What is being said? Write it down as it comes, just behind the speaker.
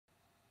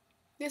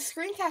This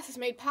screencast is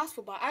made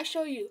possible by I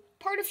Show You,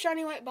 part of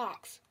Shiny White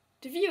Box.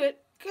 To view it,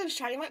 go to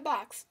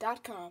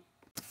shinywhitebox.com.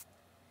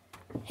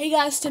 Hey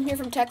guys, Tim here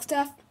from Tech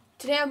Stuff.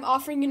 Today I'm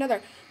offering you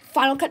another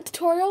Final Cut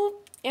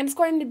tutorial, and it's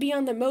going to be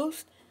on the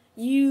most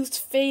used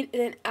fade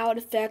in and out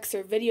effects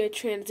or video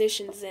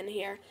transitions in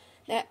here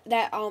that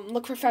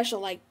look professional,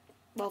 like,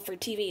 well, for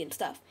TV and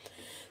stuff.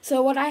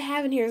 So what I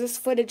have in here is this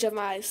footage of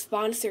my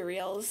sponsor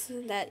reels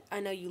that I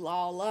know you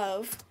all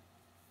love.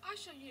 I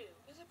Show You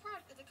is a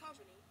product of the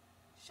company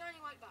Shiny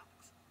White Box.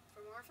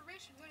 For more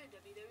information, go to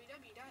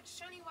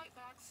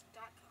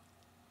www.shinywhitebox.com.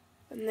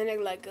 And then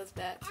it like goes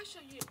back. I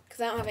Show You.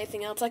 Because I don't have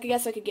anything else. Like, I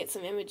guess I could get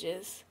some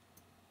images.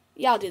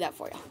 Yeah, I'll do that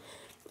for you.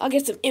 I'll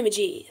get some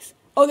images.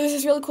 Oh, there's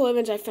this really cool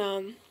image I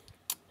found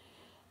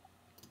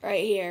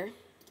right here.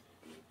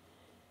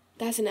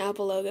 That's an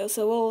Apple logo.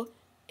 So we'll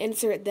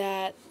insert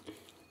that,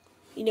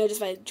 you know,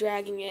 just by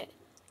dragging it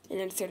and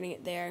inserting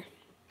it there.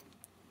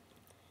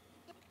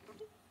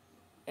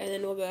 And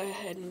then we'll go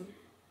ahead and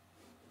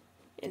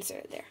insert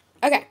it there.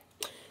 Okay,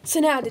 so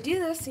now to do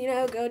this, you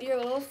know, go to your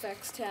little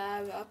effects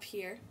tab up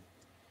here.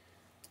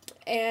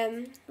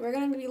 And we're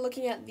going to be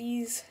looking at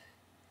these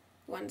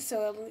ones.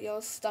 So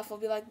your stuff will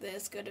be like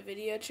this. Go to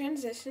Video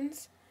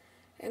Transitions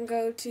and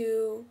go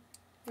to,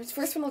 the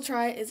first one we'll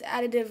try is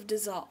Additive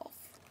Dissolve.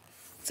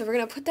 So we're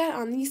going to put that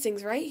on these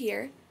things right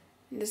here.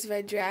 And just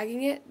by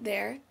dragging it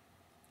there.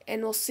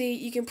 And we'll see,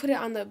 you can put it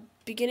on the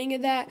beginning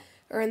of that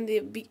or in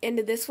the end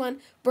of this one.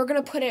 We're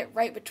going to put it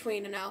right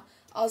between, and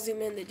I'll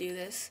zoom in to do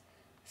this.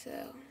 So,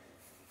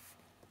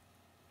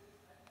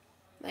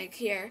 like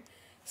here.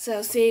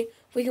 So see,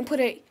 we can put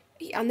it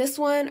on this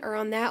one or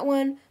on that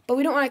one, but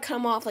we don't want to cut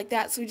them off like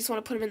that, so we just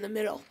want to put them in the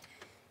middle.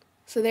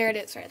 So there it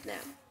is right now.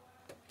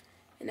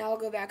 And now we'll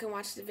go back and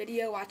watch the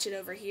video, watch it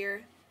over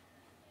here.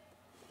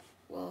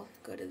 We'll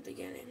go to the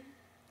beginning.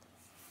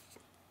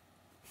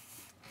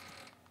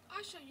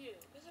 I Show You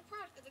is a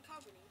product of the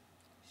company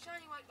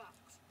Shiny White Box.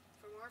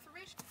 For more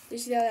information, you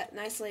see how that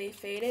nicely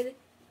faded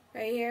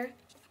right here?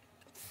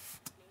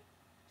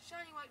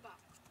 Shiny White Box.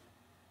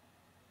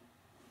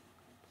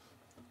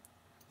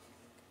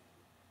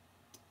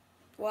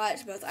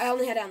 Watch both. I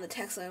only had it on the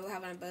text, so I will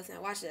have it on both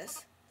now. Watch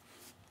this.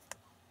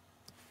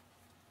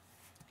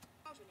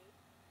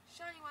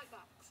 Shiny White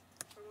Box.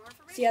 For more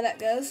information, see how that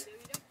goes?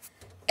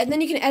 And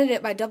then you can edit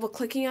it by double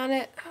clicking on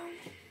it.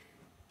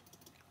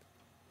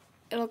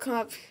 It'll come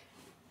up.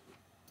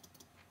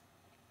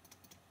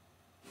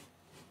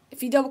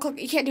 If you double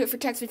click, you can't do it for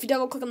text, but if you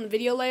double click on the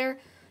video layer,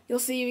 you'll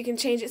see we can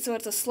change it so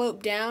it's a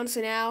slope down.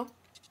 So now,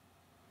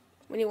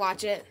 when you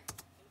watch it,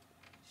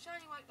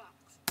 Shiny White Box,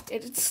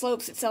 it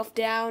slopes itself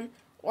down,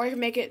 or you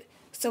can make it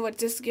so it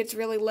just gets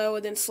really low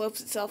and then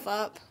slopes itself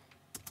up.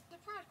 The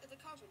product of the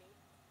company,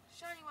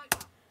 Shiny White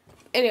Box.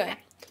 Anyway,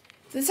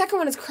 the second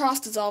one is Cross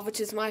Dissolve, which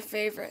is my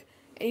favorite,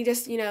 and you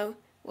just, you know,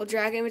 will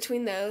drag in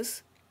between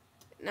those.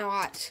 Now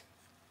watch.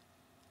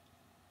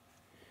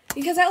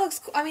 Because that looks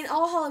cool. I mean,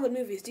 all Hollywood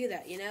movies do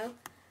that, you know?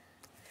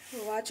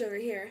 We'll watch over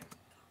here.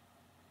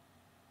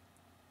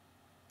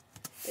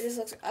 It just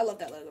looks, I love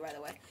that logo, by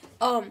the way.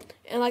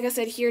 And like I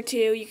said, here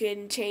too, you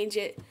can change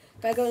it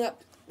by going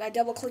up, by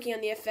double clicking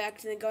on the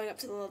effect and then going up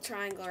to the little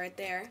triangle right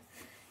there.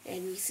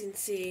 And you can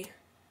see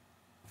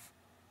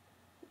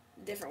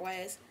different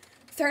ways.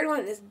 Third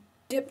one is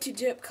Dip to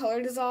Dip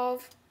Color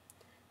Dissolve.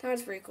 That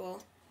one's pretty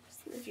cool.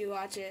 If you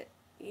watch it,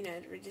 you know,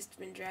 we've just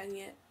been dragging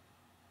it.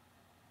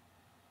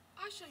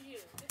 I Show You.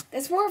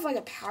 It's more of like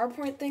a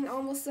PowerPoint thing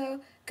almost,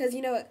 though, because,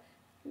 you know, it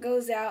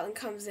goes out and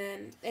comes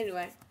in.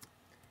 Anyway,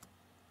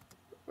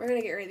 we're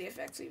going to get rid of the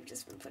effects we've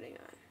just been putting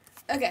on.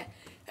 Okay,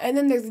 and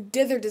then there's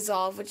Dither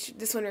Dissolve, which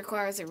this one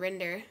requires a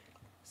render.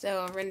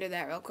 So I'll render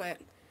that real quick.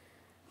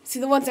 See,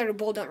 the ones that are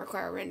bold don't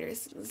require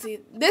renders. Let's see,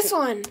 this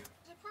one,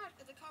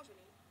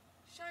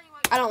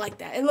 I don't like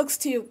that. It looks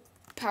too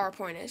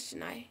PowerPoint-ish,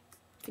 and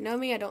if you know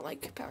me, I don't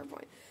like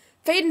PowerPoint.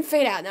 Fade and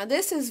fade out. Now,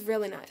 this is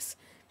really nice,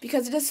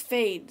 because it just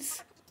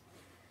fades.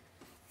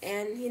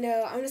 And, you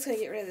know, I'm just going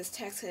to get rid of this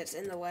text that's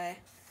in the way.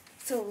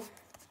 So,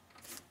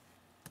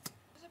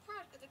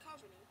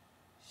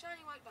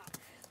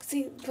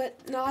 see, but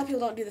a lot of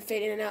people don't do the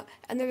fade in and out.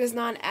 And then there's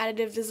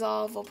non-additive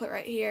dissolve we'll put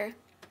right here.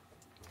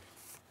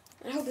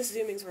 I hope this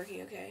zooming's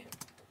working okay.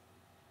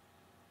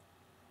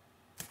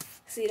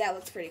 See, that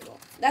looks pretty cool.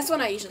 That's one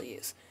I usually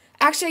use.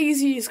 Actually, I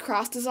usually use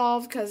Cross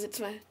Dissolve because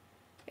it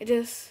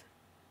just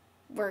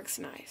works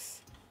nice.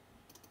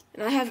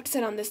 And I have it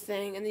set on this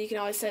thing, and then you can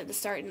always set it at the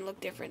start and look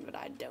different, but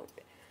I don't.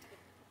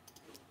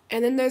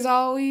 And then there's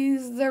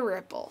always the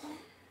ripple,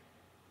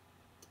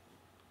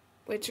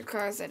 which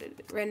requires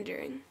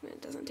rendering.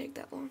 It doesn't take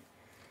that long.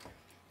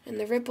 And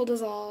the ripple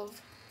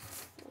dissolve,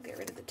 we'll get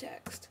rid of the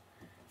text.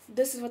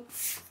 This is what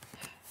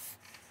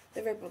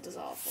the ripple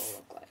dissolve will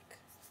look like.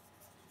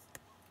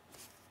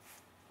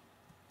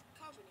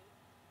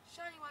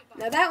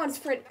 Now that one's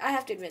pretty, I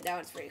have to admit, that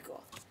one's pretty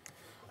cool.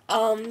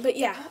 But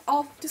yeah,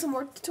 I'll do some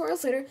more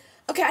tutorials later.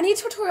 Okay, I need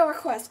tutorial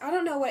requests. I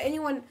don't know what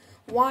anyone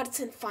wants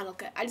in Final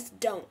Cut. I just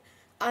don't.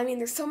 I mean,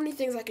 there's so many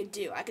things I could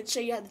do. I could show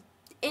you how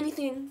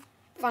anything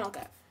Final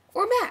Cut.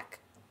 Or Mac.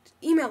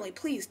 email me,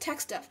 please.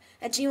 Tech stuff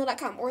at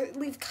gmail.com or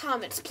leave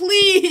comments,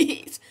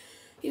 please.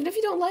 Even if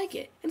you don't like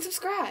it. And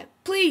subscribe,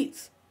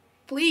 please.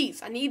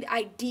 Please, I need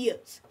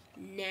ideas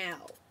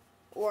now.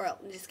 Or else,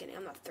 I'm just kidding,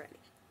 I'm not threatening.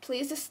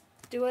 Please just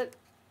do it,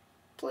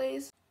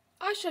 please.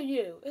 I Show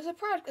You is a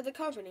product of the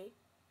company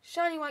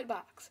Shiny White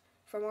Box.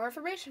 For more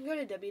information, go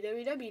to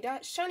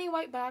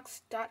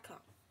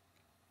www.shinywhitebox.com.